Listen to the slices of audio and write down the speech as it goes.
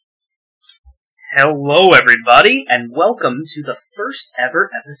Hello, everybody, and welcome to the first ever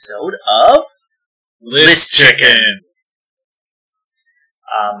episode of List Chicken.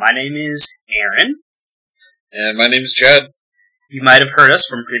 My name is Aaron. And my name's Chad. You might have heard us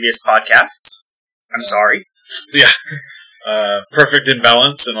from previous podcasts. I'm sorry. Yeah. Perfect in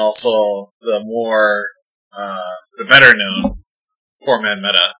balance, and also the better known 4-man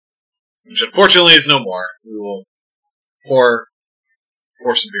meta, which unfortunately is no more. We will pour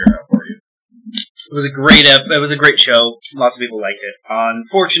some beer out for you. It was a great show. Lots of people liked it.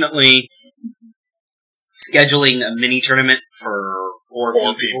 Unfortunately, scheduling a mini tournament for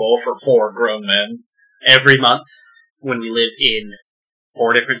four people for 4 grown men every month when we live in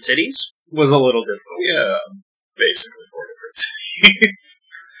 4 different cities was a little difficult. Yeah, basically 4 different cities.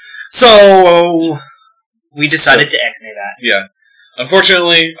 So we decided to exit that. Yeah.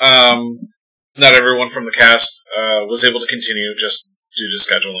 Unfortunately, not everyone from the cast was able to continue just due to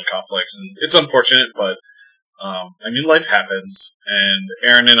scheduling conflicts, and it's unfortunate, but life happens, and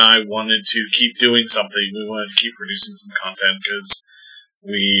Aaron and I wanted to keep doing something. We wanted to keep producing some content because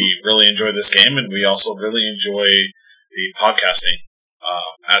we really enjoy this game, and we also really enjoy the podcasting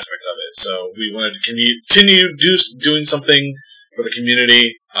aspect of it. So we wanted to continue doing something for the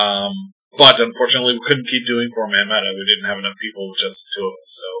community, but unfortunately we couldn't keep doing 4-man meta. We didn't have enough people, just the 2 of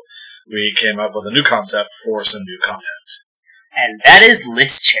us, so we came up with a new concept for some new content. And that is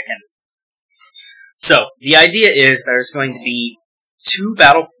List Chicken. So, the idea is there's going to be 2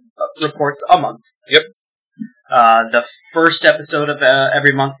 battle reports a month. Yep. The first episode of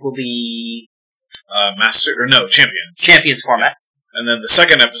every month will be... Champions. Champions format. And then the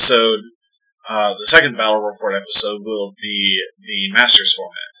second episode, the second battle report episode will be the Masters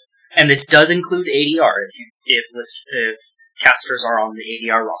format. And this does include ADR, if casters are on the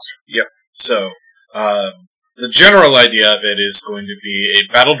ADR roster. Yep. So, the general idea of it is going to be a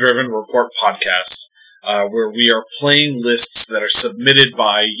battle-driven report podcast where we are playing lists that are submitted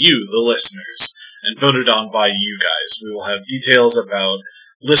by you, the listeners, and voted on by you guys. We will have details about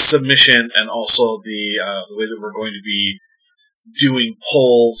list submission and also the way that we're going to be doing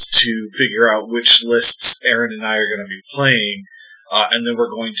polls to figure out which lists Aaron and I are going to be playing. And then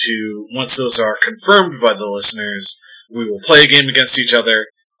we're going to, once those are confirmed by the listeners, we will play a game against each other.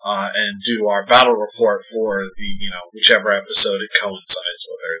 And do our battle report for the, whichever episode it coincides,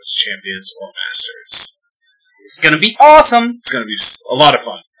 whether it's Champions or Masters. It's gonna be awesome! It's gonna be a lot of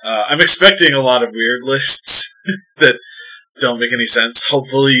fun. I'm expecting a lot of weird lists that don't make any sense.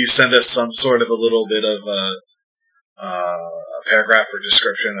 Hopefully you send us some sort of a little bit of a paragraph or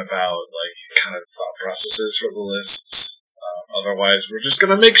description about, kind of thought processes for the lists. Otherwise, we're just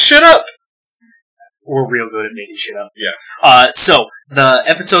gonna make shit up! We're real good at making shit up. Yeah. So, the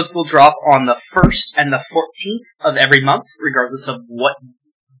episodes will drop on the 1st and the 14th of every month, regardless of what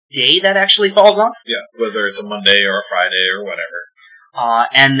day that actually falls on. Yeah, whether it's a Monday or a Friday or whatever.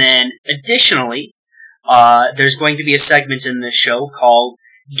 And then, additionally, there's going to be a segment in this show called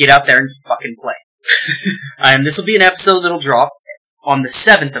Get Out There and Fucking Play. And this will be an episode that'll drop on the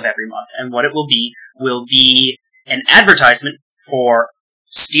 7th of every month, and what it will be an advertisement for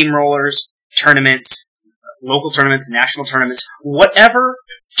steamrollers, tournaments, local tournaments, national tournaments, whatever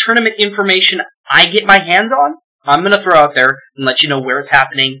tournament information I get my hands on, I'm going to throw out there and let you know where it's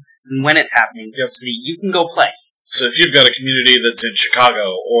happening and when it's happening, so that you can go play. So if you've got a community that's in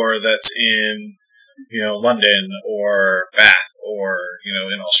Chicago, or that's in, London, or Bath, or,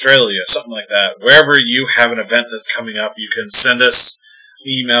 in Australia, something like that, wherever you have an event that's coming up, you can send us an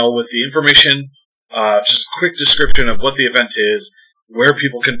email with the information, just a quick description of what the event is, where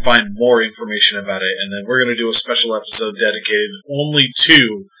people can find more information about it, and then we're going to do a special episode dedicated only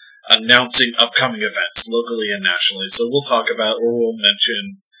to announcing upcoming events, locally and nationally. So we'll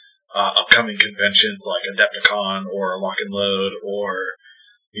mention upcoming conventions like Adepticon, or Lock and Load, or,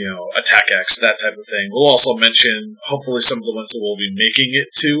 Attack X, that type of thing. We'll also mention, hopefully, some of the ones that we'll be making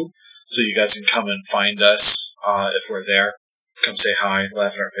it to, so you guys can come and find us if we're there. Come say hi,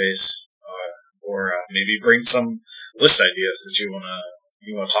 laugh in our face, or maybe bring some list ideas that you want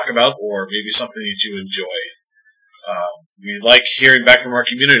to talk about, or maybe something that you enjoy. We like hearing back from our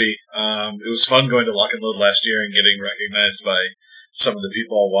community. It was fun going to Lock and Load last year and getting recognized by some of the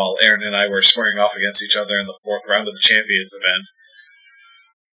people while Aaron and I were squaring off against each other in the 4th round of the Champions event.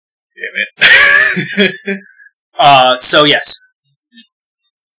 Damn it. So yes.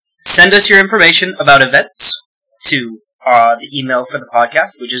 Send us your information about events to the email for the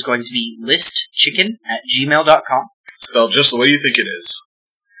podcast, which is going to be listchicken@gmail.com. Spelled just the way you think it is.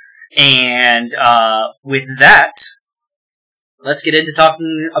 And with that, let's get into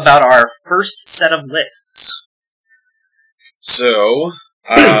talking about our first set of lists. So,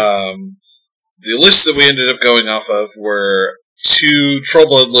 the lists that we ended up going off of were 2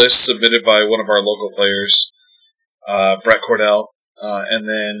 Trollblood lists submitted by one of our local players, Brett Cordell, and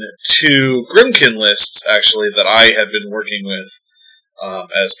then 2 Grimkin lists, actually, that I had been working with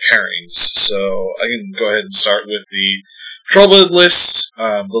as pairings. So I can go ahead and start with the Trollblood list.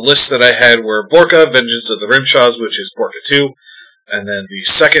 The lists that I had were Borka, Vengeance of the Rimshaws, which is Borka 2, and then the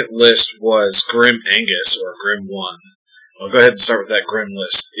second list was Grim Angus, or Grim 1. I'll go ahead and start with that Grim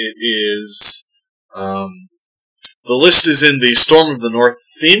list. It is... the list is in the Storm of the North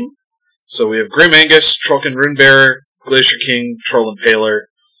theme. So we have Grim Angus, Trollkin Runebearer, Glacier King, Troll Impaler,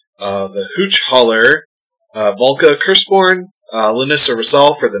 the Hooch Hauler, Volka Curseborn, Linissa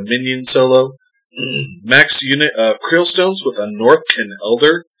Rasal for the minion solo, max unit of Creelstones with a Northkin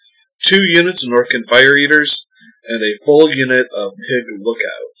Elder, 2 units of Northkin Fire Eaters, and a full unit of Pig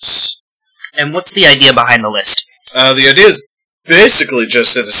Lookouts. And what's the idea behind the list? The idea is basically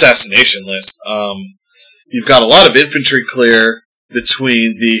just an assassination list. You've got a lot of infantry clear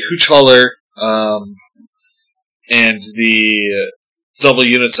between the Hooch Hauler and the double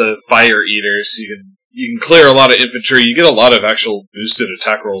units of Fire Eaters. You can clear a lot of infantry. You get a lot of actual boosted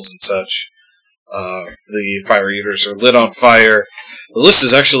attack rolls and such. The Fire Eaters are lit on fire. The list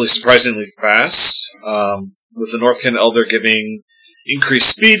is actually surprisingly fast, with the Northkin Elder giving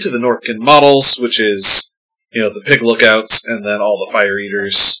increased speed to the Northkin models, which is, the Pig Lookouts, and then all the Fire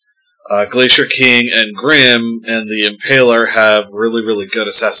Eaters. Glacier King and Grim and the Impaler have really, really good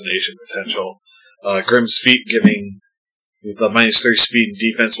assassination potential. Grim's feat giving the -3 speed and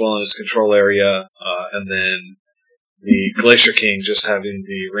defense while in his control area, and then the Glacier King just having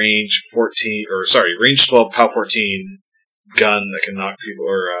the range 12, POW 14 gun that can knock people,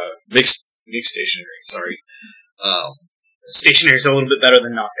 or make stationary, Stationary is a little bit better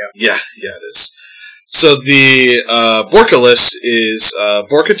than knockdown. Yeah, it is. So the Borka list is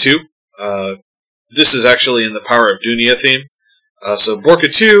Borka 2. This is actually in the Power of Dunia theme. So Borka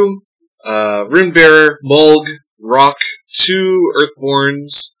 2, Runebearer, Mulg, Rock, 2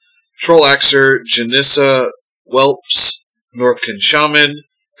 Earthborns, Troll Axer, Janissa, Whelps, Northkin Shaman,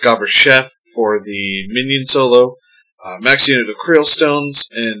 Gobber Chef for the minion solo, max unit of Creelstones,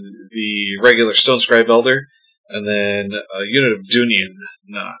 and the regular Stonescribe Elder, and then a unit of Dunian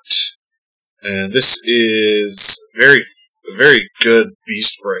Knot. And this is a very good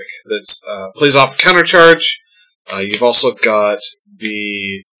beast break that plays off countercharge. You've also got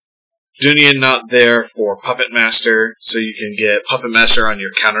the Dunian Knot there for Puppet Master, so you can get Puppet Master on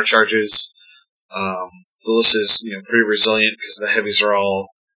your countercharges. The list is pretty resilient because the heavies are all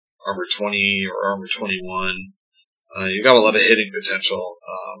armor 20 or armor 21. You've got a lot of hitting potential.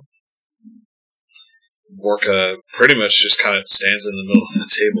 Borka pretty much just kind of stands in the middle of the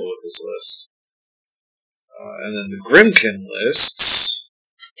table with this list. And then the Grimkin lists,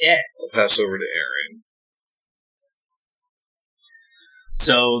 I'll pass over to Aaron.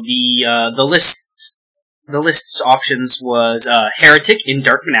 So the list's options was Heretic in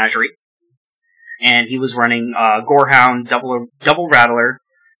Dark Menagerie, and he was running Gorehound, Double Rattler,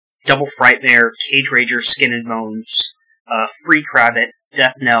 Double Frightmare, Cage Rager, Skin and Bones, Free Crabbit,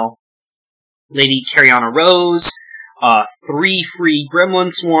 Death Knell, Lady Cariana Rose, 3 free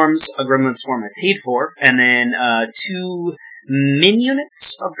Gremlin Swarms, a Gremlin Swarm I paid for, and then 2 min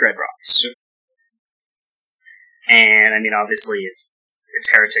units of Dreadrots. And obviously it's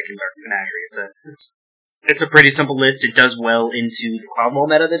Heretic and Dark Menagerie. It's a pretty simple list. It does well into the Cloud Maul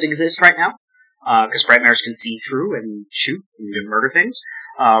meta that exists right now, because Frightmares can see through and shoot and murder things.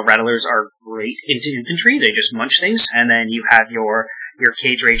 Rattlers are great into infantry. They just munch things, and then you have your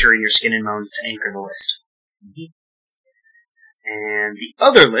Cage Rager and your Skin and Bones to anchor the list. Mm-hmm. And the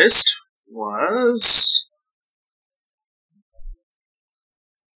other list was...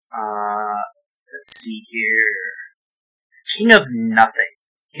 let's see here... King of Nothing.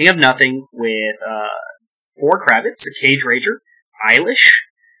 King of Nothing with 4 Kravitz, a Cage Rager, Eilish,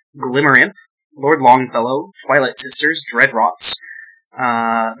 Glimmer Imp, Lord Longfellow, Twilight Sisters, Dreadrots,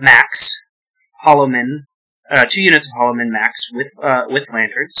 Max, Hollowmen, 2 units of Hollowmen Max with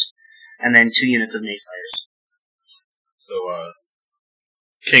Lanterns, and then 2 units of Mayslayers. So,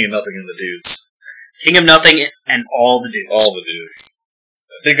 King of Nothing and the dudes. King of Nothing and all the dudes. All the dudes.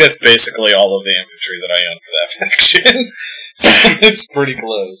 I think that's basically all of the infantry that I own for that faction. It's pretty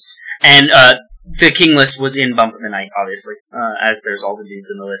close. And the King list was in Bump of the Night, obviously, as there's all the dudes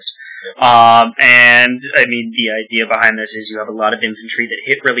in the list. Yep. And, the idea behind this is you have a lot of infantry that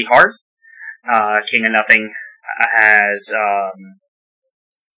hit really hard. King of Nothing has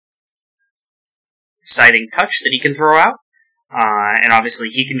Sighting Touch that he can throw out. And obviously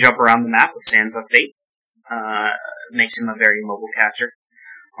he can jump around the map with Sands of Fate. Makes him a very mobile caster.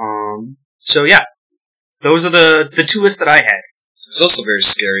 So yeah, those are the two lists that I had. There's also very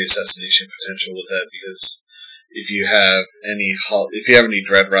scary assassination potential with that because if you have any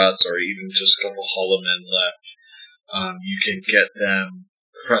dread rots or even just a couple hollow men left, you can get them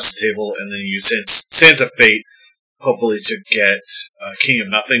across the table and then use Sands of Fate, hopefully to get King of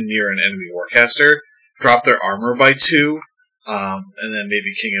Nothing near an enemy Warcaster, drop their armor by 2, and then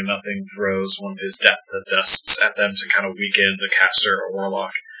maybe King of Nothing throws one of his Depth of Dusts at them to kind of weaken the caster or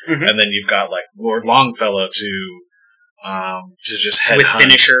warlock, and then you've got like Lord Longfellow to just head with hunt.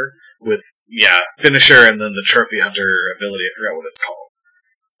 Finisher, and then the Trophy Hunter ability. I forgot what it's called.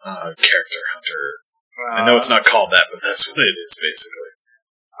 Character Hunter. I know it's not called that, but that's what it is basically.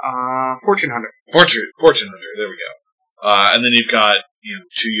 Fortune Hunter. Fortune Hunter. There we go. And then you've got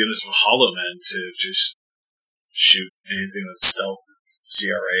 2 units of Hollow Men to just shoot anything that's stealth,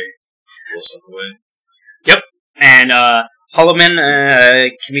 CRA, blow stuff away. Yep, and Hollow Men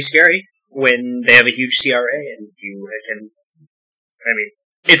can be scary when they have a huge CRA, and you can. I mean,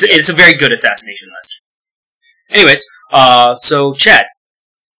 it's a very good assassination list. Anyways, so Chad.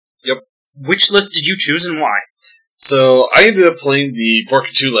 Yep. Which list did you choose and why? So I ended up playing the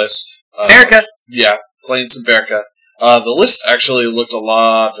Borka 2 list. Berka. Yeah, playing some Berka. The list actually looked a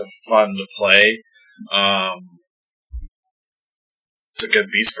lot of fun to play. It's a good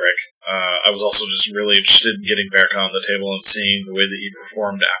beast break. I was also just really interested in getting Berka on the table and seeing the way that he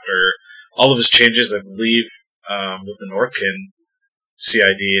performed after all of his changes, I believe, with the Northkin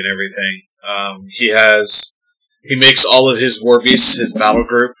CID and everything. He makes all of his war beasts, his battle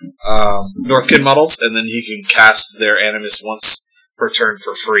group, Northkin models, and then he can cast their Animus once per turn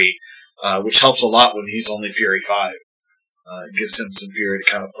for free, which helps a lot when he's only Fury 5. It gives him some Fury to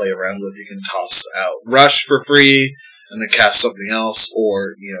kind of play around with. He can toss out Rush for free, and then cast something else,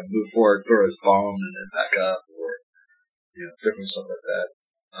 or, move forward, throw his bomb, and then back up, or, different stuff like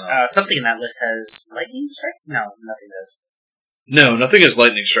that. Something in that list has Lightning Strike? No, nothing does. No, nothing has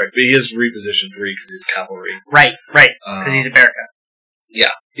Lightning Strike, but he has Reposition 3 because he's Cavalry. Right, because he's a Berka.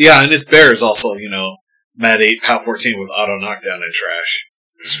 Yeah. Yeah, and his bear is also, Mad 8, POW 14 with auto knockdown and trash.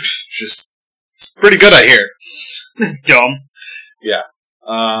 Just, it's pretty good, I hear. That's dumb. Yeah.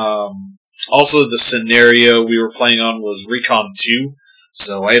 Also, the scenario we were playing on was Recon 2,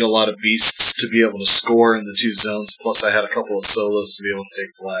 so I had a lot of beasts to be able to score in the 2 zones, plus I had a couple of solos to be able to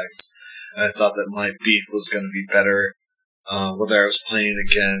take flags. And I thought that my beef was going to be better whether I was playing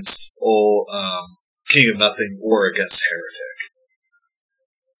against King of Nothing or against Heretic.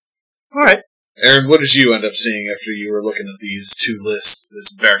 Alright. Aaron, what did you end up seeing after you were looking at these 2 lists,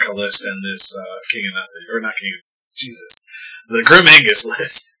 this Berka list and this King of Nothing, or not King of, Jesus, the Grim Angus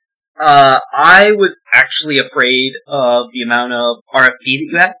list? I was actually afraid of the amount of RFP that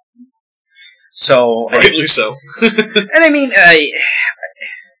you had. So rightly so. And I mean, I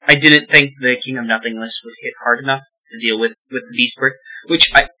didn't think the King of Nothing list would hit hard enough to deal with the Beast Brick,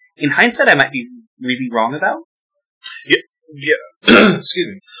 which in hindsight I might be really wrong about. Yeah. Excuse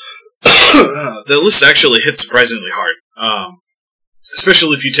me. The list actually hit surprisingly hard.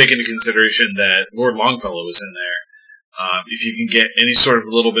 Especially if you take into consideration that Lord Longfellow is in there. If you can get any sort of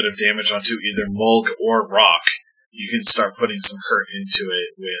little bit of damage onto either Mulg or Rock, you can start putting some hurt into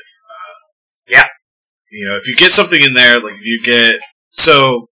it with, if you get something in there, like if you get,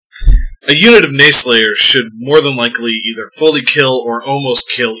 so, a unit of Nayslayers should more than likely either fully kill or almost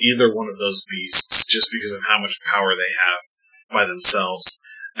kill either one of those beasts, just because of how much power they have by themselves.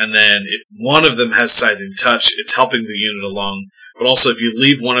 And then if one of them has Sight and Touch, it's helping the unit along, but also if you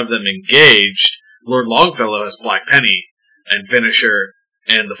leave one of them engaged, Lord Longfellow has Black Penny and Finisher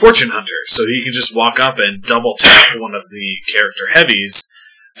and the Fortune Hunter, so he can just walk up and double tap one of the character heavies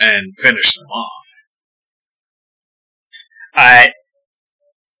and finish them off.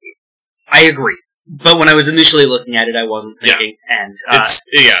 I agree, but when I was initially looking at it, I wasn't thinking, and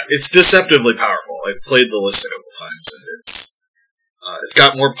it's deceptively powerful. I've played the list a couple times, and it's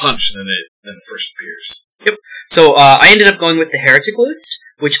got more punch than it first appears. Yep. So I ended up going with the Heretic list,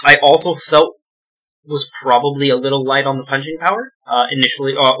 which I also felt was probably a little light on the punching power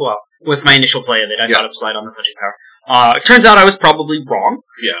initially. With my initial play of it, I thought it was light on the punching power. It turns out I was probably wrong.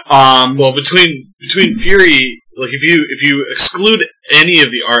 Yeah. Well, between Fury, like if you exclude any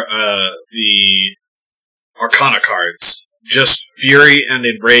of the Arcana cards, just Fury and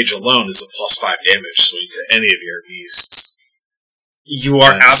Enrage alone is a +5 damage swing to any of your beasts. You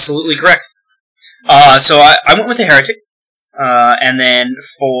are absolutely correct. So I went with the Heretic. And then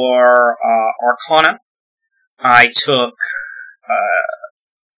for Arcana, I took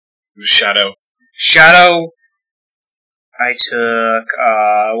Shadow. I took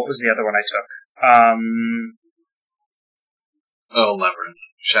what was the other one I took? Oh, Labyrinth.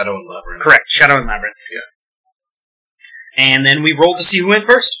 Shadow and Labyrinth. Correct, Shadow and Labyrinth. Yeah. And then we rolled to see who went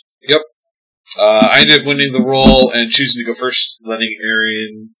first. Yep. I ended up winning the roll and choosing to go first, letting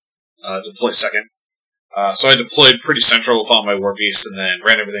Arian deploy second. So I deployed pretty central with all my war beasts and then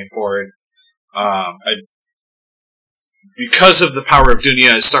ran everything forward. Because of the power of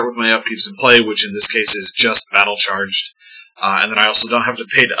Dunya, I start with my upkeeps in play, which in this case is just battle charged. And then I also don't have to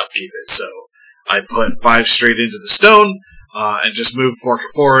pay to upkeep it, so I put 5 straight into the stone, and just moved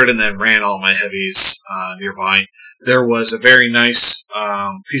forward and then ran all my heavies nearby. There was a very nice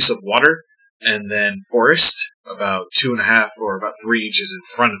piece of water, and then forest, about 2.5 or about 3 inches in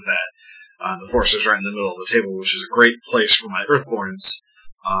front of that. The forest is right in the middle of the table, which is a great place for my Earthborns,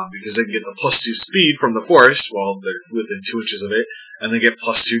 because they can get the +2 speed from the forest while they're within 2 inches of it, and they get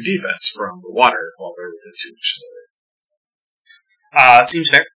 +2 defense from the water while they're within 2 inches of it. Seems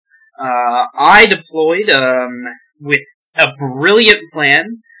fair. I deployed with a brilliant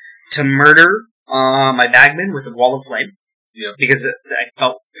plan to murder my bagmen with a wall of flame. Yep. Because they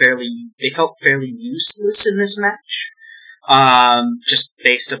felt fairly useless in this match. Just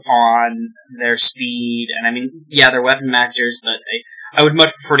based upon their speed, and I mean, yeah, they're weapon masters, but I would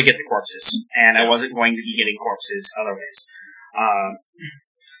much prefer to get the corpses, and I wasn't going to be getting corpses otherwise.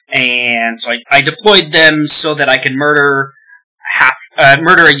 And so I deployed them so that I could murder a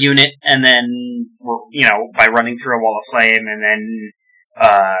unit, and then, by running through a wall of flame, and then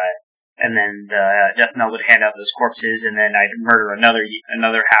the Death Knell would hand out those corpses, and then I'd murder another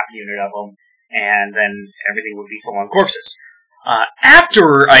half unit of them, and then everything would be full on corpses.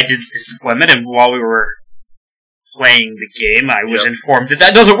 After I did this deployment, and while we were playing the game, I was informed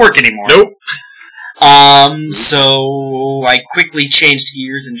that doesn't work anymore. Nope. So I quickly changed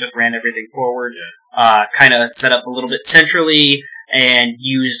gears and just ran everything forward. Kind of set up a little bit centrally, and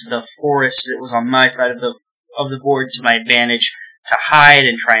used the forest that was on my side of the board to my advantage to hide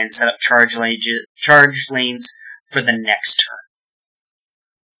and try and set up charge lanes for the next turn.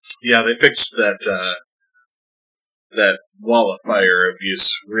 Yeah, they fixed that wall of fire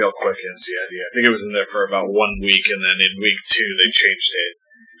abuse real quick in CID. I think it was in there for about 1 week, and then in week 2 they changed it.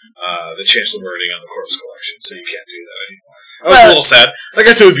 They changed the wording on the corpse collection, so you can't do that anymore. I was a little sad. I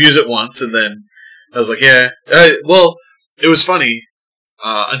got to abuse it once, and then I was like, yeah. Well, it was funny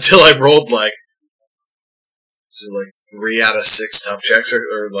until I rolled 3 out of 6 tough checks, or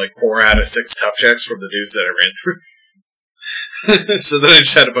 4 out of 6 tough checks from the dudes that I ran through. So then I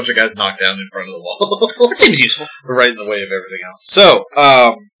just had a bunch of guys knocked down in front of the wall. That seems useful. Right in the way of everything else. So,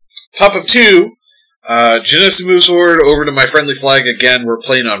 top of 2, Janessa moves forward over to my friendly flag. Again, we're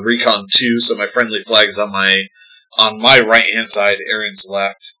playing on Recon 2, so my friendly flag is on my right-hand side, Aaron's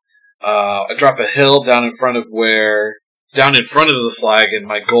left. I drop a hill down in front of the flag, and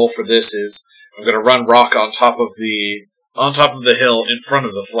my goal for this is I'm going to run rock on top of the hill in front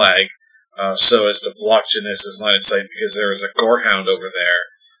of the flag, so as to block Janessa's line of sight, because there is a Gorehound over there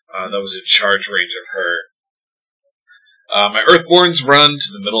that was in charge range of her. My Earthborns run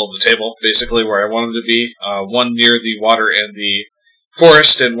to the middle of the table, basically where I want them to be. One near the water and the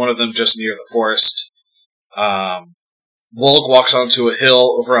forest, and one of them just near the forest. Volg walks onto a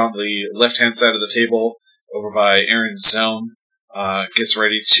hill over on the left-hand side of the table, over by Aaron's zone. Gets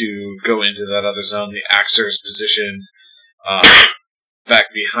ready to go into that other zone. The Axer's positioned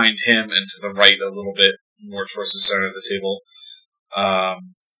back behind him and to the right a little bit, more towards the center of the table.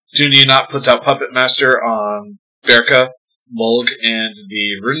 Dunyanot puts out Puppet Master on Berka, Mulg, and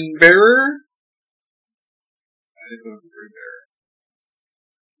the Rune Bearer.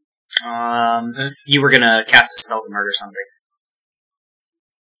 You were gonna cast a spell to murder something.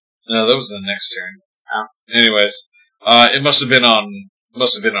 No, that was the next turn. Oh. Anyways, it must have been on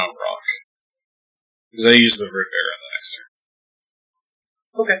Rock, because I used the Rune Bearer on the next turn.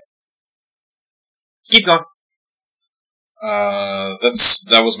 Okay. Keep going.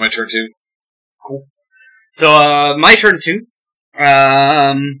 That was my turn too. Cool. So, my turn 2,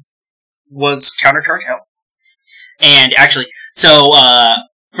 was Countercharge Hell. And actually, so,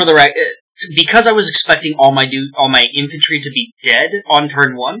 for the because I was expecting all my infantry to be dead on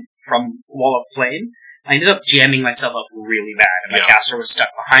turn 1 from Wall of Flame, I ended up jamming myself up really bad, and my caster was stuck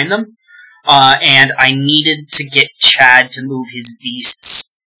behind them. And I needed to get Chad to move his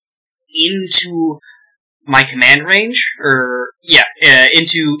beasts into my command range,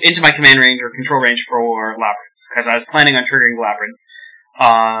 into my command range or control range for Labyrinth, because I was planning on triggering Labyrinth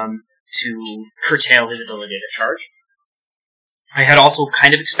to curtail his ability to charge. I had also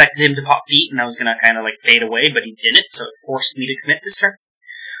kind of expected him to pop feet, and I was going to kind of fade away, but he didn't, so it forced me to commit this turn.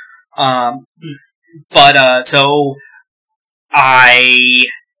 So I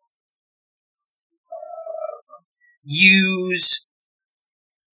use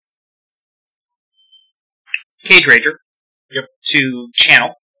Cage Rager to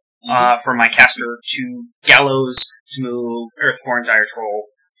channel for my caster to Gallows to move Earthborn Dire Troll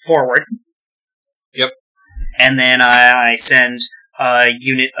forward. Yep. And then I send a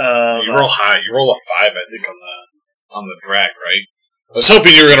unit of... You roll high. You roll a 5, I think, on the drag, right? I was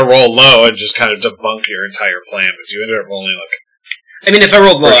hoping you were going to roll low and just kind of debunk your entire plan, but you ended up rolling I mean, if I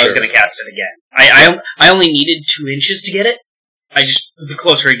rolled low, I was going to cast it again. I only needed 2 inches to get it. The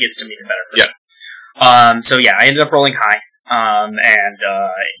closer it gets to me, the better. Yeah. So yeah, I ended up rolling high, and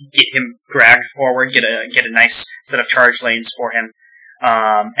get him dragged forward, get a nice set of charge lanes for him,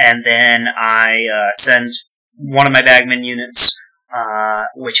 and then I send one of my Bagman units,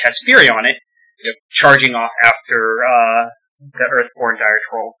 which has Fury on it, charging off after the Earthborn Dire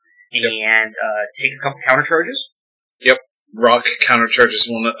Troll, and take a couple counter charges. Yep. Rock countercharges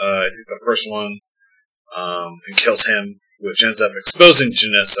one, I think the first one, and kills him, which ends up exposing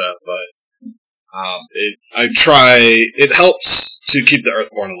Janessa, but it helps to keep the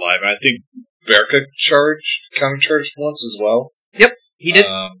Earthborn alive, and I think Berka countercharged once as well. Yep, he did.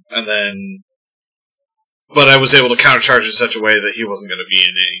 But I was able to countercharge in such a way that he wasn't going to be in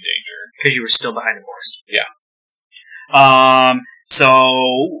any danger. Because you were still behind the forest. Yeah.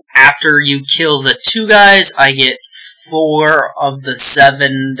 So after you kill the 2 guys, I get 4 of the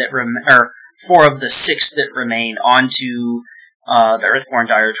 7 that 4 of the 6 that remain onto the Earthborn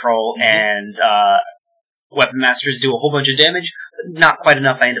Dire Troll, and Weapon Masters do a whole bunch of damage, but not quite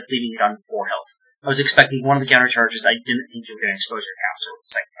enough. I end up leaving it on 4 health. I was expecting one of the counter charges. I didn't think you were going to expose your caster with the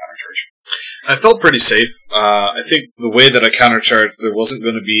second counter charge. I felt pretty safe. I think the way that I countercharged, there wasn't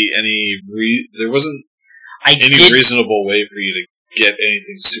going to be any reasonable way for you to get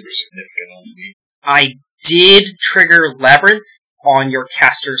anything super significant on me. I did trigger Labyrinth on your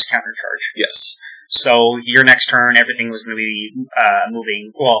caster's countercharge. Yes. So your next turn, everything was going to be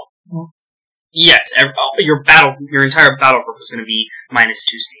moving. Well, yes, your entire battle group was going to be -2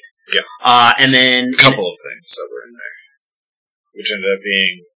 speed. Yeah. And then a couple of things that were in there, which ended up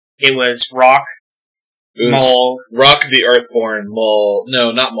being it was Rock, Mulg, Rock the Earthborn, Mulg.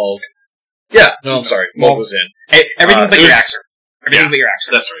 No, not Mulg. Yeah. No, I'm sorry. Mulg was in. Everything but your Axer. Everything but your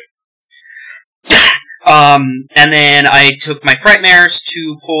Axer. That's right. And then I took my Frightmares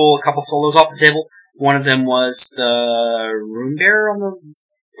to pull a couple solos off the table. One of them was the Rune Bearer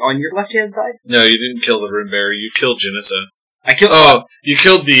on your left hand side. No, you didn't kill the Rune Bearer. You killed Janessa. You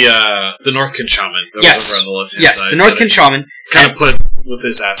killed the Northkin Shaman that was over on the left hand side. Yes, the Northkin Shaman kind of put with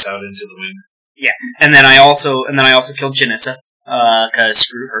his ass out into the wind. Yeah, and then I also killed Janessa because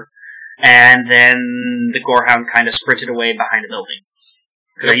screw her. And then the Gorehound kind of sprinted away behind a building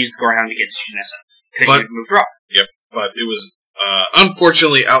because I used the Gorehound to get to Janessa. Because you moved Rock. Yep, but it was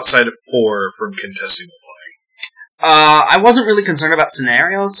unfortunately outside of 4 from contesting the flag. I wasn't really concerned about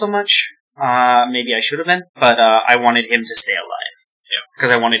scenarios so much. Maybe I should have been, but I wanted him to stay alive. Yeah.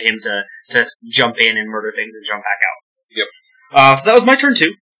 Because I wanted him to jump in and murder things and jump back out. Yep. So that was my turn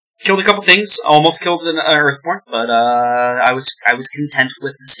 2. Killed a couple things, almost killed an Earthborn, but I was content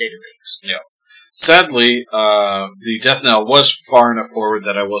with the state of things. Yeah. Sadly, the Death Knell was far enough forward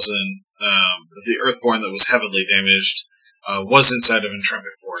that I wasn't. The Earthborn that was heavily damaged was inside of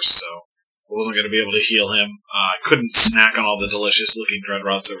Intrepid Force, so I wasn't going to be able to heal him. I couldn't snack on all the delicious-looking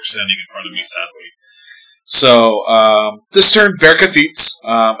Dreadrots that were standing in front of me, sadly. So, this turn, Berka feats.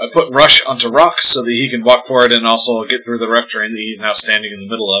 I put Rush onto Rock so that he can walk forward and also get through the rough terrain that he's now standing in the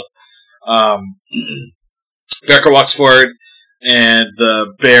middle of. Berka walks forward, and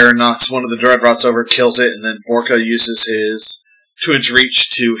the bear knocks one of the Dreadrots over, kills it, and then Borka uses his 2-inch reach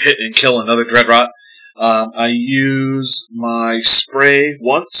to hit and kill another Dreadrot. I use my spray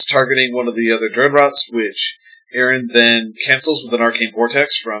once, targeting one of the other Dreadrots, which Aaron then cancels with an Arcane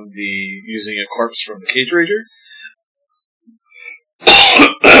Vortex from using a corpse from the Cage Rager.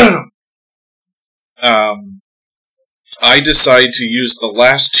 I decide to use the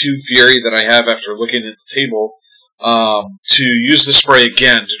last 2 Fury that I have after looking at the table, to use the spray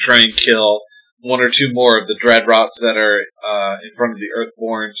again to try and kill 1 or 2 more of the Dreadrots that are in front of the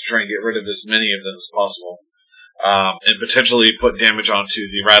Earthborn to try and get rid of as many of them as possible. And potentially put damage onto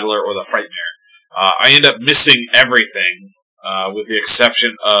the Rattler or the Frightmare. I end up missing everything, with the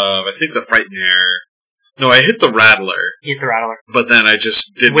exception of, I think, the Frightmare. No, I hit the Rattler. You hit the Rattler. But then I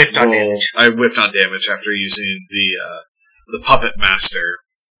just didn't whiffed on damage. I whiffed on damage after using the Puppet Master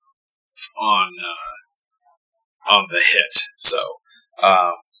on the hit. So,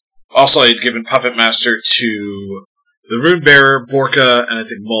 also I had given Puppet Master to the Rune Bearer, Borka, and I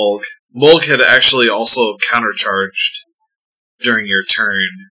think Mulg. Mulg had actually also countercharged during your turn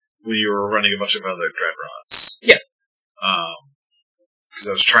when you were running a bunch of other Dreadrots. Yeah. because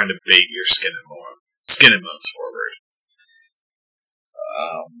I was trying to bait your Skin and Bones forward.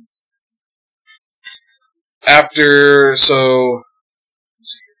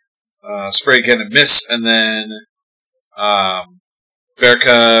 Spray again and miss, and then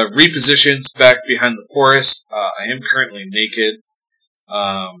Berica repositions back behind the forest. I am currently naked.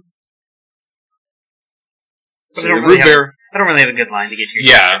 So I don't really have a good line to get you.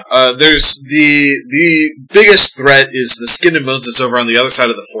 Yeah, there's the biggest threat is the Skin and Bones that's over on the other side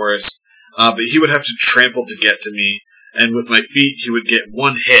of the forest, but he would have to trample to get to me, and with my feet he would get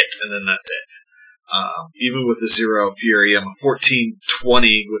one hit, and then that's it. Even with the Zero Fury, I'm a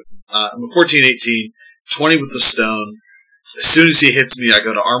 14-20 I'm a 14-18, 20 with the stone. As soon as he hits me, I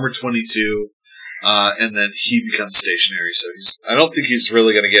go to armor 22, and then he becomes stationary. So I don't think he's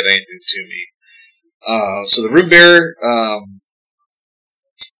really going to get anything to me. So the Rune Bearer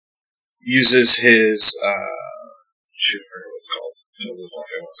uses his I forget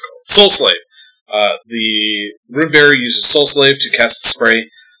what it's called. Soul Slave. The Rune Bearer uses Soul Slave to cast the spray.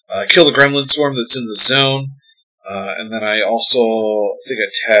 Kill the Gremlin Swarm that's in the zone, and then I also think I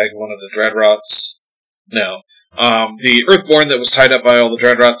tag one of the Dreadrots. No. The Earthborn that was tied up by all the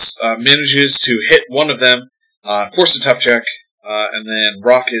Dreadrots manages to hit one of them, force a tough check, and then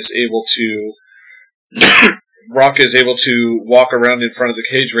Rock is able to walk around in front of the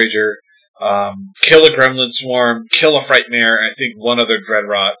Cage Rager, kill a Gremlin Swarm, kill a Frightmare, I think one other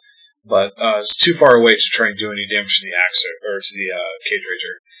Dreadrot, but it's too far away to try and do any damage to the Axer, or to the Cage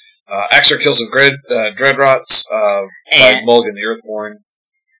Rager. Axer kills some Dreadrots by Mulg and the Earthborn.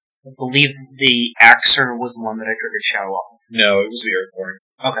 I believe the Axer was the one that I triggered Shadow off of. No, it was the Earthborn.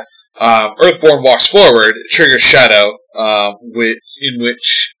 Okay. Earthborn walks forward, triggers Shadow, in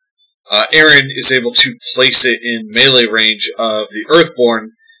which Aaron is able to place it in melee range of the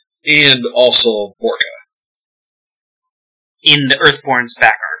Earthborn and also Borka. In the Earthborn's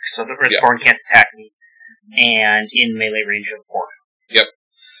back arc, so the Earthborn can't attack me, and in melee range of Borka. Yep.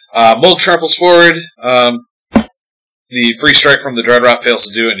 Mulg tramples forward. The free strike from the Dreadrot fails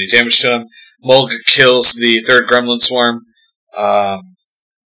to do any damage to him. Mulg kills the third Gremlin Swarm. I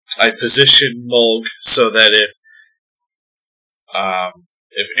position Mulg so that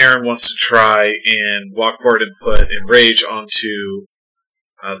if Aaron wants to try and walk forward and put Enrage onto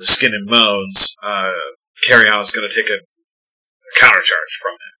the Skin and Bones, Carrion is going to take a countercharge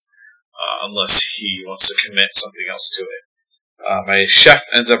from him, unless he wants to commit something else to it. My chef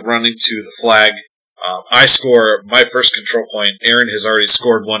ends up running to the flag. I score my first control point. Aaron has already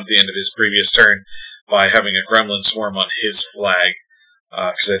scored one at the end of his previous turn by having a Gremlin Swarm on his flag,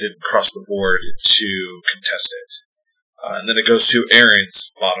 because I didn't cross the board to contest it. And then it goes to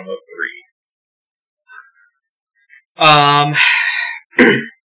Aaron's bottom of 3.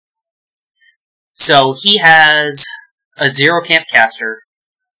 So he has a Zero Camp Caster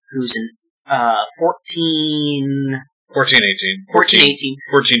who's an 14... 14-18.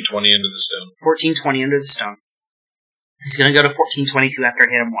 14-20 under the stone. 14-20 under the stone. He's going to go to 14-22 after I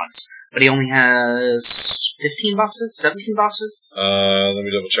hit him once. But he only has 15 boxes? 17 boxes? Let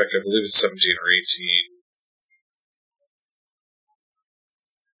me double check. I believe it's 17 or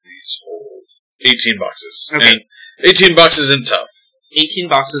 18. 18 boxes. Okay. And 18 boxes and tough. 18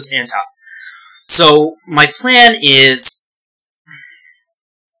 boxes and tough. So, my plan is...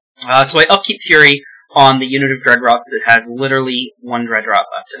 so I upkeep Fury on the unit of Dreadrots that has literally one Dreadrot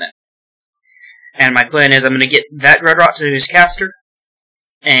left in it. And my plan is I'm going to get that Dreadrot to his caster,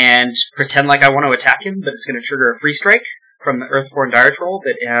 and pretend like I want to attack him, but it's going to trigger a free strike from the Earthborn Dire Troll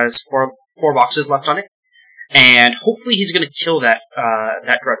that has four boxes left on it. And hopefully he's going to kill that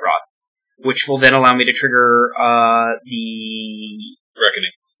Dreadrot, which will then allow me to trigger the...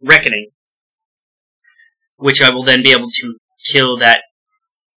 Reckoning. Which I will then be able to kill that...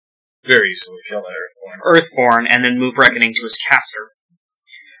 Very easily kill that Earthborn, and then move Reckoning to his caster.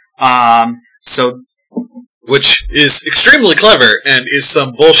 Which is extremely clever, and is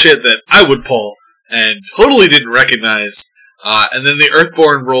some bullshit that I would pull, and totally didn't recognize. And then the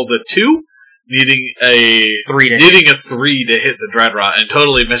Earthborn rolled a 2, needing a 3 to hit the Dreadrot, and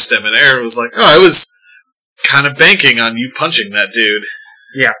totally missed him. And Aaron was like, "Oh, I was kind of banking on you punching that dude."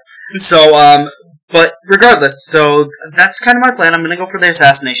 Yeah. So, but regardless, so that's kind of my plan. I'm going to go for the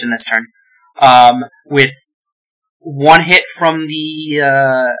assassination this turn, with one hit from the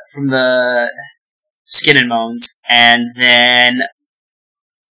Skin and Bones, and then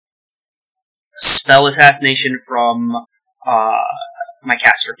spell assassination from my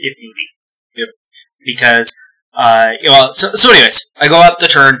caster if need be. Yep. Because so anyways, I go out the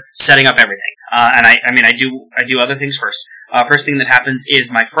turn setting up everything, and I do other things first. First thing that happens is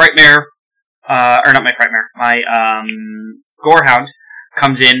my Frightmare or not my Frightmare, my Gorehound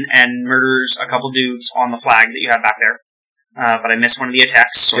comes in and murders a couple dudes on the flag that you have back there. But I missed one of the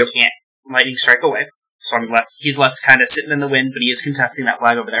attacks, so I can't lightning strike away. So he's left kind of sitting in the wind, but he is contesting that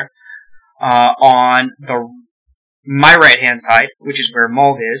flag over there. On my right-hand side, which is where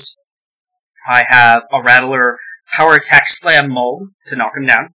Mulg is, I have a Rattler power attack slam Mulg to knock him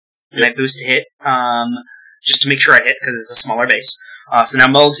down. And I boost to hit, just to make sure I hit, because it's a smaller base. So now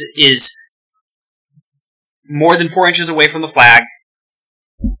Mulg is more than 4 inches away from the flag,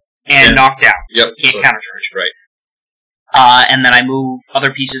 and knocked out. Yep. So can't countercharge. Right. And then I move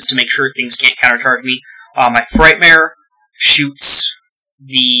other pieces to make sure things can't countercharge me. My Frightmare shoots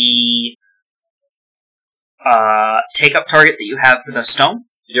the take-up target that you have for the stone.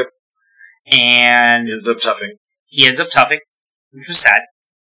 Yep. And He ends up toughing. He ends up toughing, which was sad.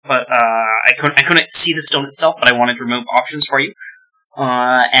 But I couldn't see the stone itself, but I wanted to remove options for you.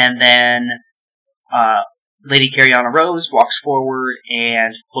 And then Lady Cariana Rose walks forward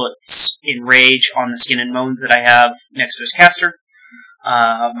and puts Enrage on the skin and moans that I have next to his caster.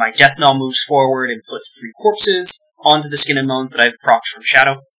 My Death Knell moves forward and puts 3 corpses onto the skin and moans that I've propped from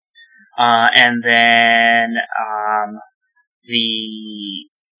Shadow. And then the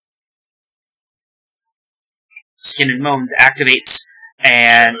Skin and Moans activates,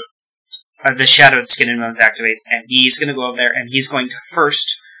 and the Shadowed Skin and Moans activates, and he's going to go over there, and he's going to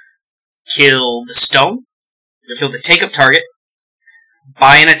first kill the stone, kill the take-up target,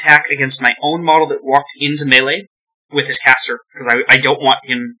 buy an attack against my own model that walked into melee with his caster, because I don't want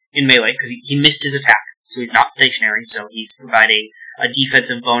him in melee, because he missed his attack, so he's not stationary, so he's providing a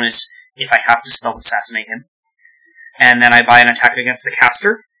defensive bonus if I have to spell assassinate him. And then I buy an attack against the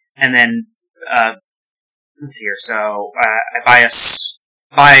caster, and then, let's see here, so I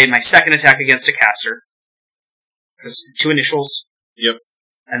buy my second attack against a caster, there's 2 initials, Yep.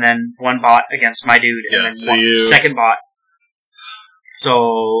 and then 1 bot against my dude, and then second bot.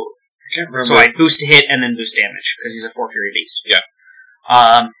 So I boost to hit and then boost damage, because he's a 4 Fury Beast. Yeah.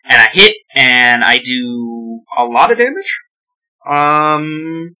 And I hit, and I do a lot of damage.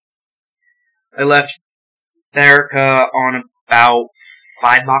 I left Berica on about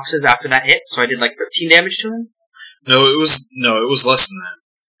 5 boxes after that hit, so I did like 13 damage to him. No, it was less than that.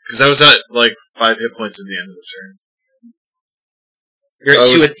 Because I was at like 5 hit points at the end of the turn.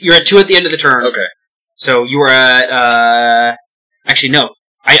 You're at 2 at the end of the turn. Okay. So you were at, actually no.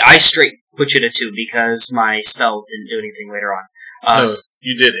 I straight put you to 2 because my spell didn't do anything later on. No,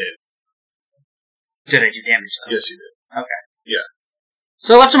 you did hit. Did I do damage though? Yes, you did. Okay. Yeah.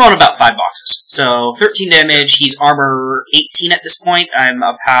 So I left him on about 5 boxes. So 13 damage, he's armor 18 at this point. I'm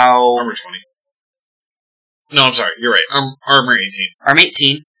a POW... Armor 20. No, I'm sorry, you're right. Armor 18. Armor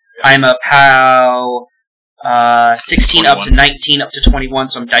 18. I'm a POW 16 21. up to 19 up to 21,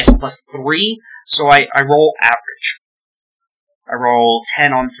 so I'm dice plus 3. So I roll average. I roll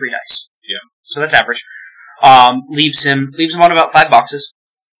 10 on 3 dice. Yeah. So that's average. Leaves him on about 5 boxes.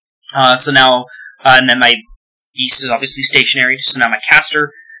 So now, and then my beast is obviously stationary, so now my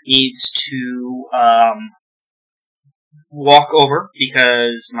caster needs to walk over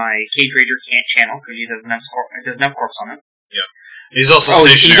because my Cage Rager can't channel because he doesn't have corpse on him. Yeah, he's also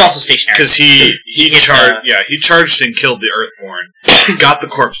stationary. He's also stationary because he charged and killed the Earthborn, got the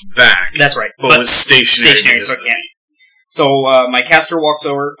corpse back. That's right, but was stationary so it can't. So my caster walks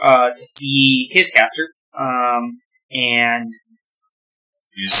over to see his caster, and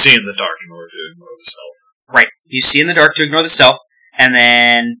you see in the dark in order to ignore the stealth. Right. You see in the dark to ignore the stealth, and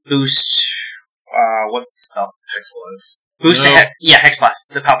then boost, what's the spell? Hexblast. Boost to Hexblast,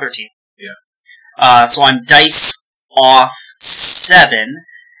 the POW 13. Yeah. So I'm dice off 7,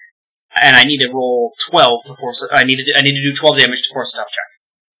 and I need to roll 12 to force, I need to do 12 damage to force a stealth check.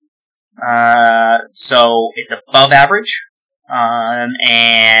 So it's above average, and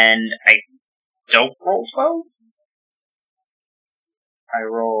I don't roll 12. I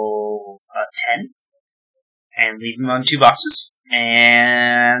roll a 10. And leave him on 2 boxes.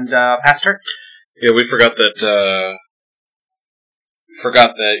 And pass turn. Yeah, we forgot that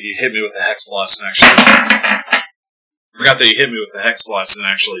you hit me with the Hexblast and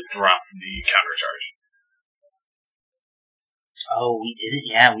actually dropped the countercharge. Oh, we didn't.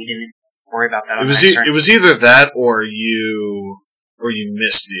 Yeah, we didn't worry about that. It was either that or you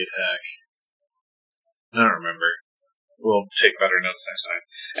missed the attack. I don't remember. We'll take better notes next time.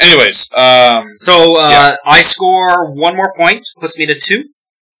 Anyways, I score 1 more point, puts me to 2.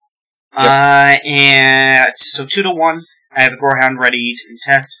 Yep. And so 2 to 1. I have the Gorehound ready to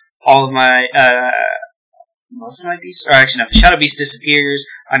contest. All of my most of my beasts, or actually no, the Shadow Beast disappears.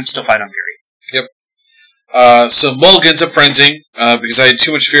 I'm still fighting on Fury. So Mulg ends up frenzying, because I had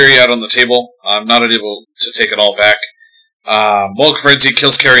too much fury out on the table. I'm not able to take it all back. Mulg frenzy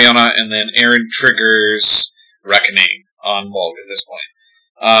kills Cariana, and then Aaron triggers Reckoning on Mulg at this point.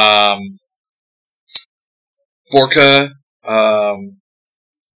 Borka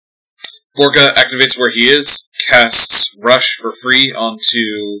activates where he is, casts Rush for free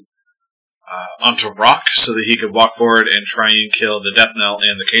onto Rock so that he could walk forward and try and kill the Death Knell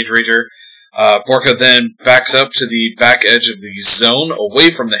and the Cage Rager. Borka then backs up to the back edge of the zone,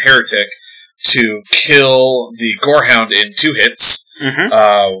 away from the Heretic, to kill the Gorehound in 2 hits. Mm-hmm.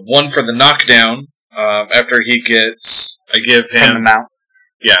 One for the knockdown, after he gets... I give him... From the mount.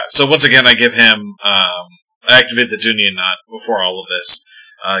 Yeah, so once again I give him... I activate the Dunian Knot before all of this.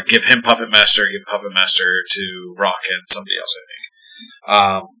 Give him Puppet Master, give Puppet Master to Rock and somebody else, I think.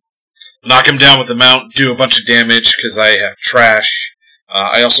 Knock him down with the mount, do a bunch of damage, because I have trash.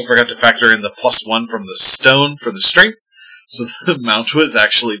 I also forgot to factor in the +1 from the stone for the strength, so the mount was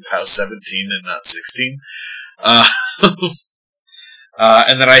actually POW 17 and not 16.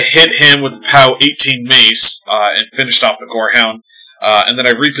 And then I hit him with the POW 18 mace, and finished off the Gorehound, and then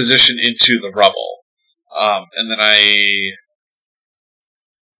I reposition into the rubble. And then I'm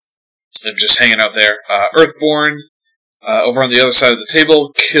just hanging out there. Earthborn, over on the other side of the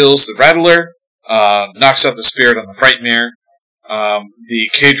table, kills the Rattler, knocks out the Spirit on the Frightmare. The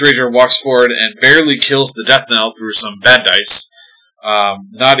Cage Rager walks forward and barely kills the Death Knell through some bad dice.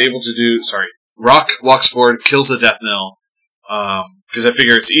 Rock walks forward, kills the Death Knell, because I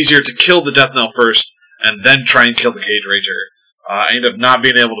figure it's easier to kill the Death Knell first, and then try and kill the Cage Rager. I end up not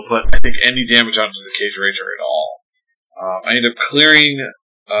being able to put, I think, any damage onto the Cage Rager at all. I end up clearing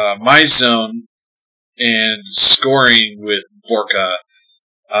my zone and scoring with Borka,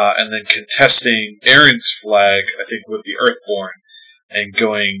 and then contesting Aaron's flag, I think, with the Earthborn, and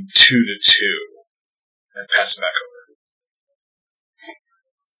going 2-2, and pass it back over.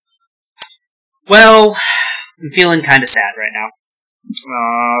 Well, I'm feeling kind of sad right now.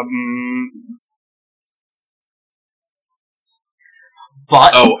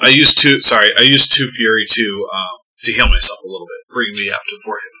 But I used 2 Fury to heal myself a little bit, bringing me up to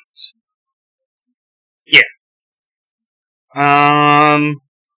 4 hit points. Yeah.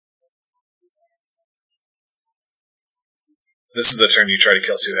 This is the turn you try to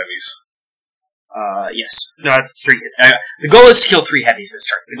kill 2 heavies. Yes. No, it's 3. The goal is to kill 3 heavies this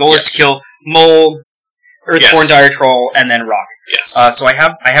turn. The goal is to kill Mold, Earthborn Dire Troll, and then Rock. Yes. So I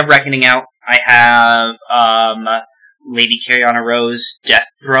have Reckoning out. I have Lady Cariana Rose Death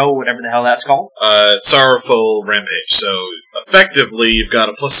Throw, whatever the hell that's called. Sorrowful Rampage. So effectively, you've got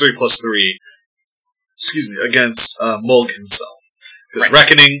a +3/+3. Against Mulg himself. Because right.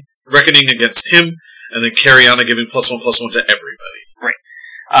 Reckoning against him, and then Cariana giving +1/+1 to everybody.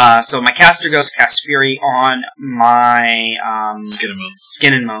 Right. So my caster goes cast Fury on my Skin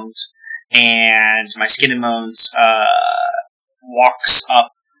and Moans. And my Skin and Moans walks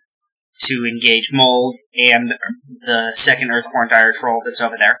up to engage Mold and the second Earthborn Dire Troll that's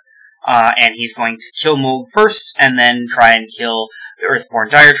over there. And he's going to kill Mold first, and then try and kill the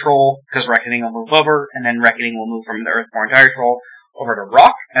Earthborn Dire Troll, because Reckoning will move over, and then Reckoning will move from the Earthborn Dire Troll over to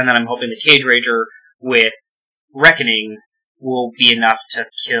Rock, and then I'm hoping the Cage Rager with Reckoning will be enough to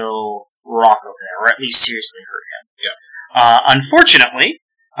kill Rock over there, or at least seriously hurt him. Yeah. Unfortunately,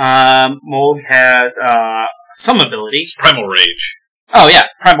 Mold has some abilities. Primal Rage. Oh yeah,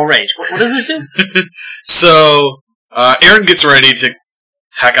 Primal Rage. What does this do? So, Aaron gets ready to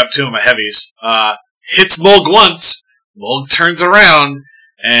hack up 2 of my heavies, hits Mulg once, Mulg turns around,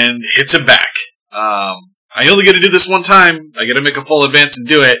 and hits him back. I only get to do this one time, I get to make a full advance and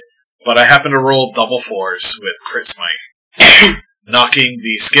do it, but I happen to roll double 4s with Crit Smite. Knocking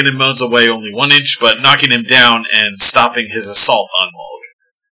the Skin and Moans away only 1 inch, but knocking him down and stopping his assault on Mulg.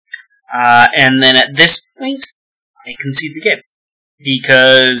 And then at this point, I concede the game.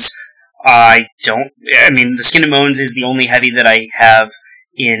 Because the Skin and Moans is the only heavy that I have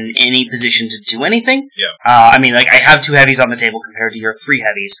in any position to do anything. Yeah. I have 2 heavies on the table compared to your 3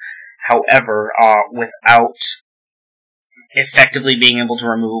 heavies. However, without effectively being able to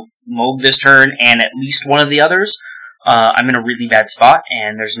remove Moog this turn and at least one of the others, I'm in a really bad spot,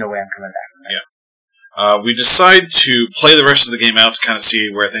 and there's no way I'm coming back from it. Yeah. We decide to play the rest of the game out to kind of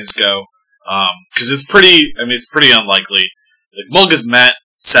see where things go. Because it's pretty unlikely. Like, Mulg is Mat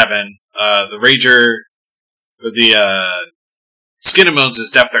 7, the Rager, the Skin and Moans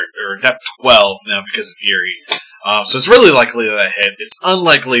is Depth 12 now because of Fury. So it's really likely that I hit. It's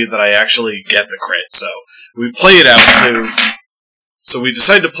unlikely that I actually get the crit. So we play it out we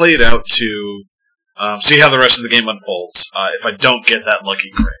decide to play it out to see how the rest of the game unfolds. If I don't get that lucky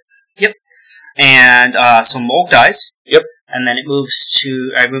crit. Yep. And so Mulk dies. Yep. And then I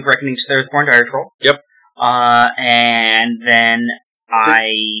move Reckoning to the Earthborn Dire Troll. Yep. And then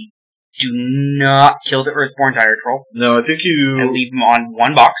I do not kill the Earthborn Dire Troll. No, I think I leave him on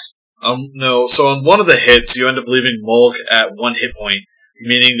one box. No, so on one of the hits, you end up leaving Mulk at 1 hit point,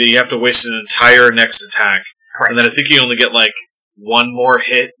 meaning that you have to waste an entire next attack. Correct. And then I think you only get, like, one more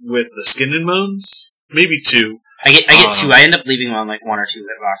hit with the Skin and Moans? Maybe 2. I get 2. I end up leaving him on, like, 1 or 2 hit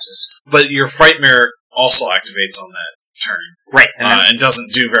boxes. But your Frightmare also activates on that turn. Right. And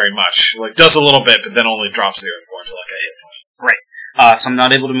doesn't do very much. Like, does a little bit, but then only drops the Earthborn to, like, a hit point. Right. So I'm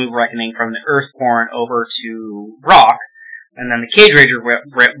not able to move Reckoning from the Earthborn over to Rock, and then the Cage Rager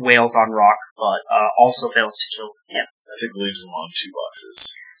wails on Rock, but also fails to kill him. I think leaves him on 2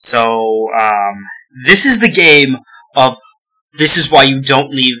 boxes. So, this is the game of, this is why you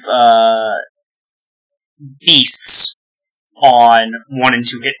don't leave beasts on 1 and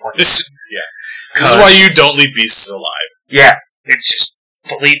 2 hit points. Yeah. This is why you don't leave beasts alive. Yeah. It's just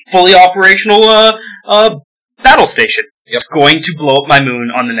fully operational battle station. Yep. It's going to blow up my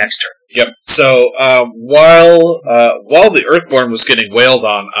moon on the next turn. Yep. So while the Earthborn was getting wailed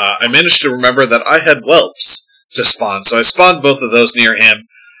on, I managed to remember that I had whelps to spawn. So I spawned both of those near him.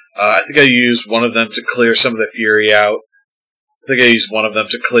 I think I used one of them to clear some of the fury out. I think I used one of them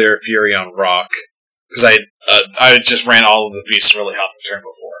to clear fury on Rock because I just ran all of the beasts really hot the turn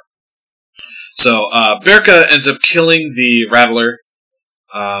before. So Berka ends up killing the Rattler.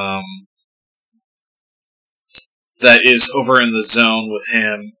 That is over in the zone with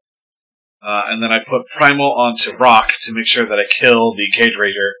him. And then I put Primal onto Rock to make sure that I kill the Cage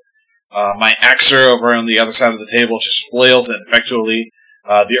Rager. My Axer over on the other side of the table just flails it effectually.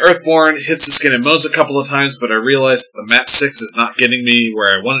 The Earthborn hits the Skin and Moans a couple of times, but I realized that the Mat 6 is not getting me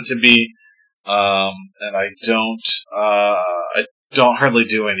where I want it to be. And I don't hardly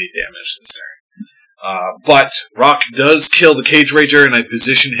do any damage this turn. But Rock does kill the Cage Rager, and I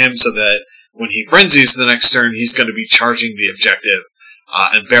position him so that when he frenzies the next turn, he's going to be charging the objective.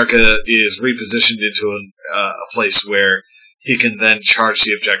 And Berka is repositioned into a place where he can then charge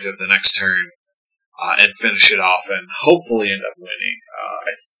the objective the next turn and finish it off and hopefully end up winning.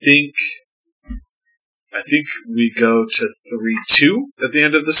 I think we go to 3-2 at the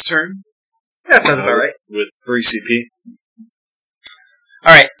end of this turn. That sounds about right. With 3 CP.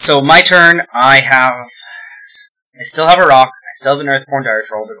 Alright, so my turn, I still have a Rock, I still have an Earthborn Dire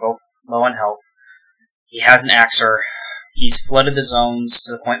Troll, they're both low on health. He has an Axer. He's flooded the zones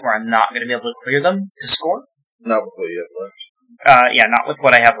to the point where I'm not going to be able to clear them to score. Not with what you have left. Yeah, not with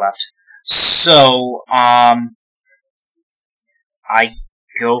what I have left. So, I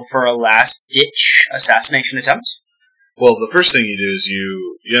go for a last-ditch assassination attempt. Well, the first thing you do is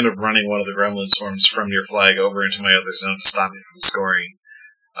you end up running one of the Gremlin Swarms from your flag over into my other zone to stop me from scoring.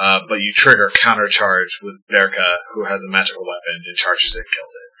 But you trigger countercharge with Berka, who has a magical weapon, and charges it and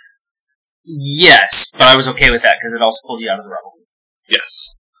kills it. Yes, but I was okay with that because it also pulled you out of the rubble.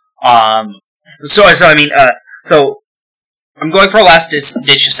 Yes. So I'm going for a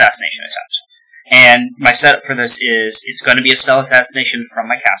last-ditch assassination attempt. And my setup for this is, it's going to be a spell assassination from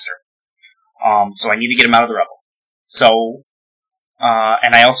my caster. So I need to get him out of the rubble. So,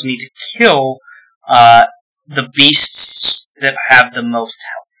 and I also need to kill, the beasts that have the most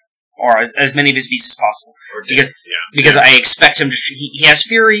health. Or as many of his beasts as possible. Because I expect him to, he has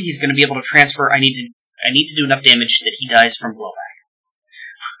fury, he's going to be able to transfer, I need to do enough damage that he dies from blowback.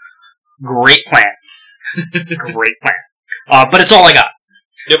 Great plan. Great plan. But it's all I got.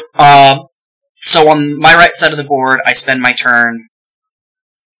 Yep. So on my right side of the board, I spend my turn,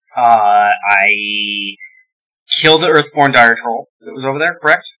 I kill the Earthborn Dire Troll that was over there,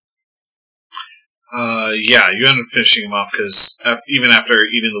 correct? Yeah, you ended up finishing him off because even after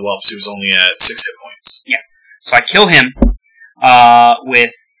eating the whelps, he was only at 6 hit points. Yeah. So I kill him,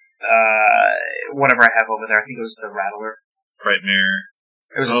 with, whatever I have over there. I think it was the Rattler. Frightmare.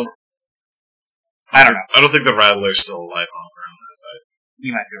 It was I don't know. I don't think the Rattler's still alive on that side.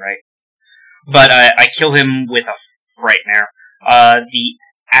 You might be right. But, I kill him with a Frightmare. The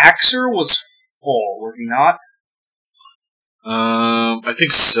Axer was full, was he not? I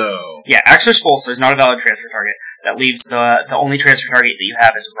think so. Yeah, Axer's full, so there's not a valid transfer target. That leaves the only transfer target that you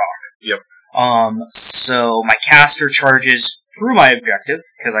have is Rock. Yep. So my caster charges through my objective,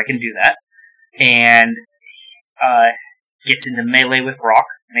 because I can do that, and, gets into melee with Rock,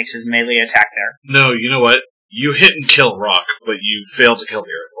 makes his melee attack there. No, you know what? You hit and kill Rock, but you fail to kill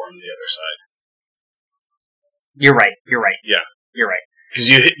the Earthborn on the other side. You're right. Yeah. You're right. Because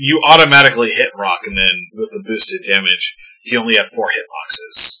you automatically hit Rock, and then with the boosted damage, he only had 4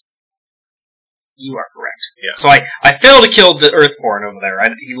 hitboxes. You are correct. Yeah. So I failed to kill the Earthborn over there. I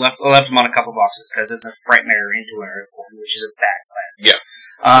left him on a couple boxes because it's a Frightmare into an Earthborn, which is a bad plan. Yeah.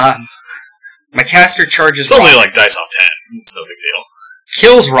 My caster charges It's only Rock, like dice off 10. It's no big deal.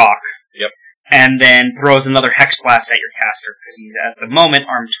 kills Rock. Yep. And then throws another Hex Blast at your caster because he's at the moment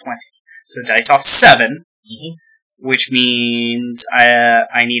armed 20. So dice off 7, which means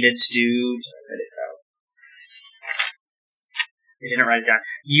I needed to do. I didn't write it down.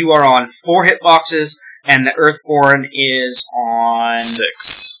 You are on 4 hitboxes, and the Earthborn is on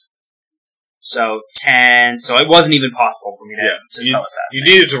 6. So 10. So it wasn't even possible for me to spell assassinate. You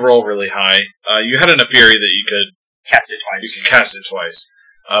needed to roll really high. You had enough fury that you could Cast it twice. You could cast it twice.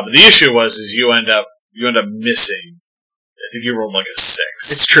 But the issue was you end up missing. I think you rolled like a 6.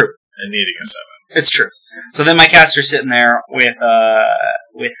 It's true. And needing a 7. It's true. So then my caster's sitting there with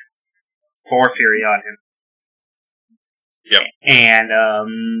 4 fury on him. Yep. And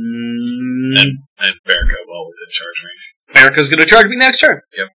Berica well within charge range. Berica's going to charge me next turn.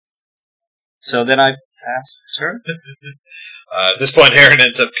 Yep. So then I pass turn. At this point, Heron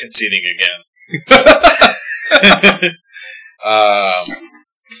ends up conceding again.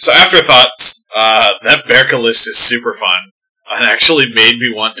 So afterthoughts, that Berica list is super fun. It actually made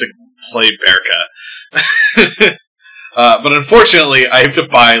me want to play Berica. But unfortunately, I have to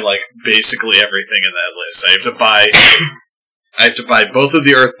buy like basically everything in that list. I have to buy both of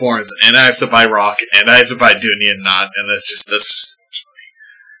the Earthborns, and I have to buy Rock, and I have to buy Dunian Knot, and that's just too much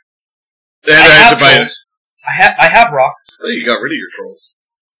money. And I have to buy trolls. I have Rock. Oh, you got rid of your trolls.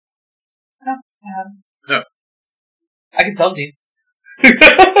 No, I haven't. No. I can sell them to you.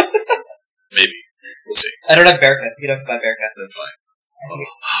 Maybe. We'll see. I don't have Berica. You don't have to buy Berica. That's fine. Oh my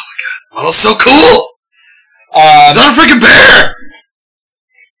god. The model's so cool! It's not a freaking bear!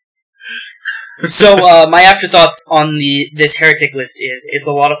 So, my afterthoughts on this heretic list is it's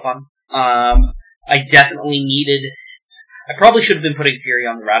a lot of fun. I definitely needed. I probably should have been putting Fury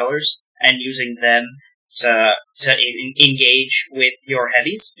on the Rattlers and using them to engage with your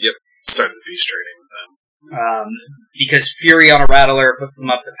heavies. Yep. Start the beast trading with them. Because Fury on a Rattler puts them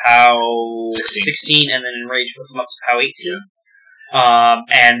up to POW 16, and then Enrage puts them up to POW 18.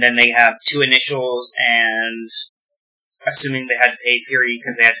 And then they have 2 initials, and assuming they had to pay Fury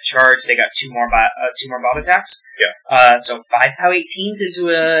because they had to charge, they got 2 more bot attacks. Yeah. So 5 POW 18s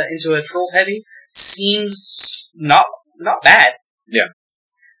into a Troll Heavy seems not bad. Yeah.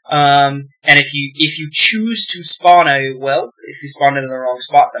 And if you choose to spawn a whelp, if you spawn it in the wrong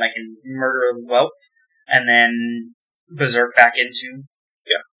spot, then I can murder a whelp and then berserk back into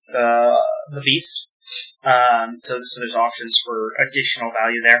the beast. So there's options for additional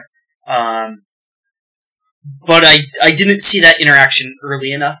value there. But I didn't see that interaction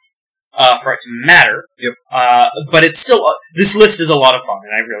early enough for it to matter. Yep. But it's still this list is a lot of fun,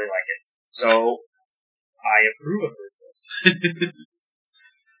 and I really like it. So I approve of this list.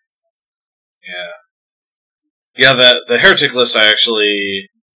 Yeah, the Heretic list I actually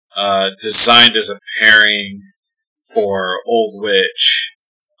designed as a pairing for Old Witch,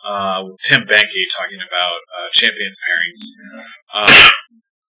 with Tim Banky talking about Champions pairings.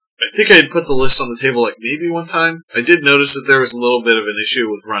 I think I had put the list on the table like maybe one time. I did notice that there was a little bit of an issue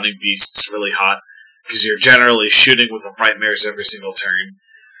with running beasts really hot, because you're generally shooting with the Frightmares every single turn.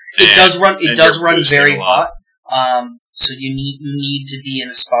 It does run very hot. So you need to be in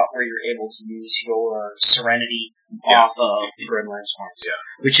a spot where you're able to use your Serenity off of the Gremlin Swarms. Yeah.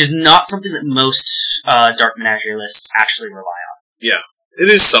 Which is not something that most Dark Menagerie lists actually rely on. Yeah. It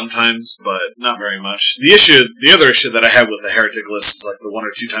is sometimes, but not very much. The other issue that I had with the Heretic list is like the 1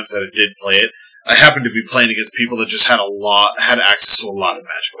 or 2 times that I did play it, I happened to be playing against people that just had access to a lot of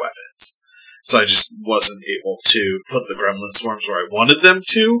magic weapons. So I just wasn't able to put the Gremlin Swarms where I wanted them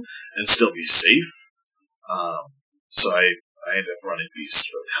to and still be safe. So I ended up running beasts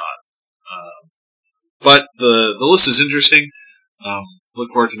really hot. But the list is interesting.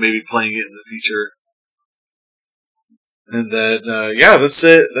 Look forward to maybe playing it in the future. And then, that's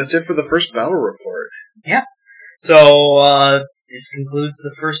it. That's it for the first battle report. Yeah. So, this concludes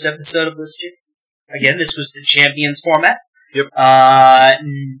the first episode of this. Again, this was the Champions format. Yep.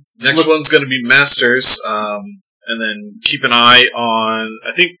 Next one's going to be Masters. And then keep an eye on,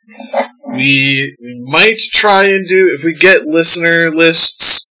 I think we might try and do, if we get listener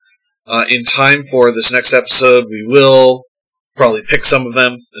lists in time for this next episode, we will probably pick some of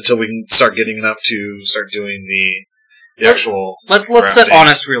them until we can start getting enough to start doing the actual... Let's set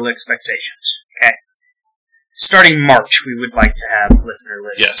honest, real expectations, okay? Starting March, we would like to have listener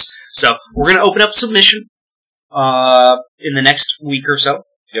lists. Yes. So, we're going to open up submission in the next week or so.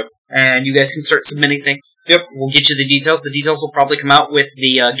 Yep. And you guys can start submitting things. Yep. We'll get you the details. The details will probably come out with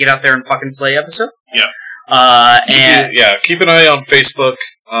the Get Out There and Fucking Play episode. Yeah. And keep an eye on Facebook.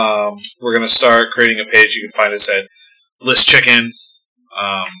 We're going to start creating a page. You can find us at List Chicken.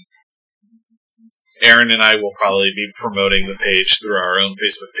 Aaron and I will probably be promoting the page through our own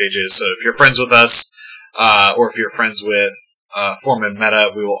Facebook pages. So if you're friends with us, or if you're friends with Foreman Meta,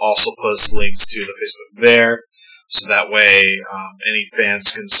 we will also post links to the Facebook there. So that way, any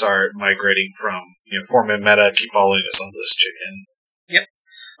fans can start migrating from Foreman Meta, keep following us on List Chicken.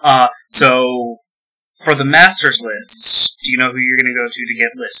 Yep. So for the masters lists, do you know who you're going to go to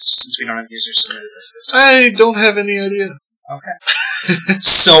get lists? Since we don't have user submitted lists this time. I don't have any idea. Okay.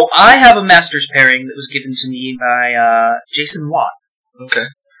 So I have a masters pairing that was given to me by Jason Watt. Okay.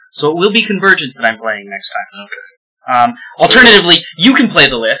 So it will be Convergence that I'm playing next time. Okay. Alternatively, you can play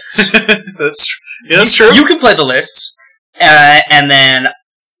the lists. That's true. You can play the lists, and then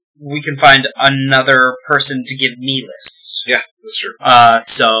we can find another person to give me lists. Yeah, that's true.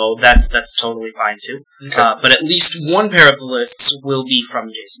 So that's totally fine too. Okay. But at least one pair of the lists will be from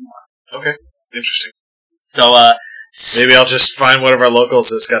Jason Watt. Okay, interesting. So maybe I'll just find one of our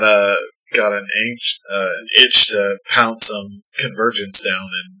locals that's got an itch to pound some Convergence down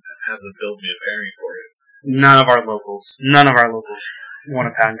and have them build me a pairing for it. None of our locals want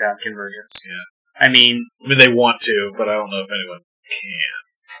to pound down Convergence. Yeah. I mean, they want to, but I don't know if anyone can.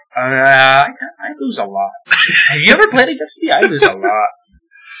 I lose a lot. Have you ever played against me? I lose a lot.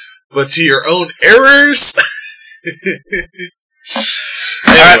 But to your own errors?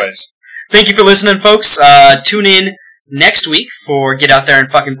 Anyways. Thank you for listening, folks. Tune in next week for Get Out There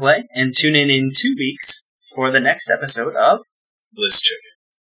and Fucking Play, and tune in 2 weeks for the next episode of List Chicken.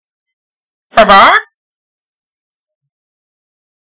 Bye-bye.